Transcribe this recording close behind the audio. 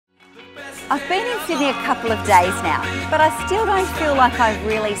I've been in Sydney a couple of days now, but I still don't feel like I've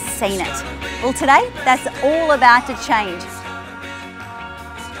really seen it. Well, today, that's all about to change.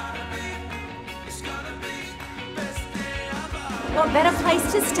 What better place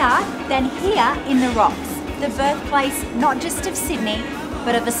to start than here in the Rocks, the birthplace not just of Sydney,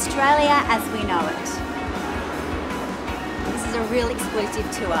 but of Australia as we know it. This is a real exclusive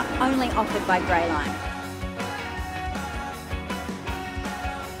tour, only offered by Greyline.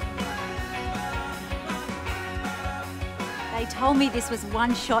 They told me this was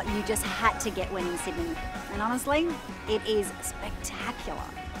one shot you just had to get when in Sydney. And honestly, it is spectacular.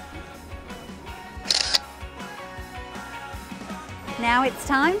 Now it's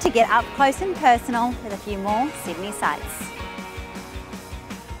time to get up close and personal with a few more Sydney sights.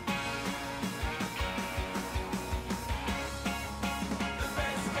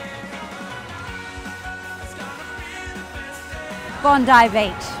 Bondi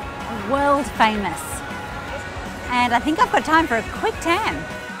Beach, world famous. And I think I've got time for a quick tan.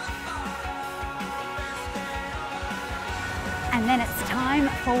 And then it's time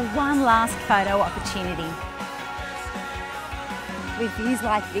for one last photo opportunity. With views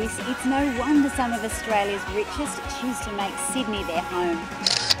like this, it's no wonder some of Australia's richest choose to make Sydney their home.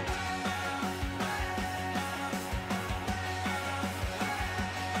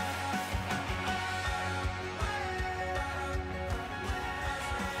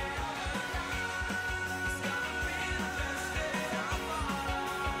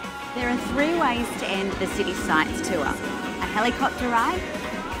 There are three ways to end the City Sights tour: a helicopter ride,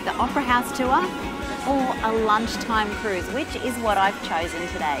 the Opera House tour, or a lunchtime cruise, which is what I've chosen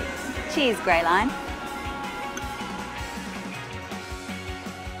today. Cheers, Greyline.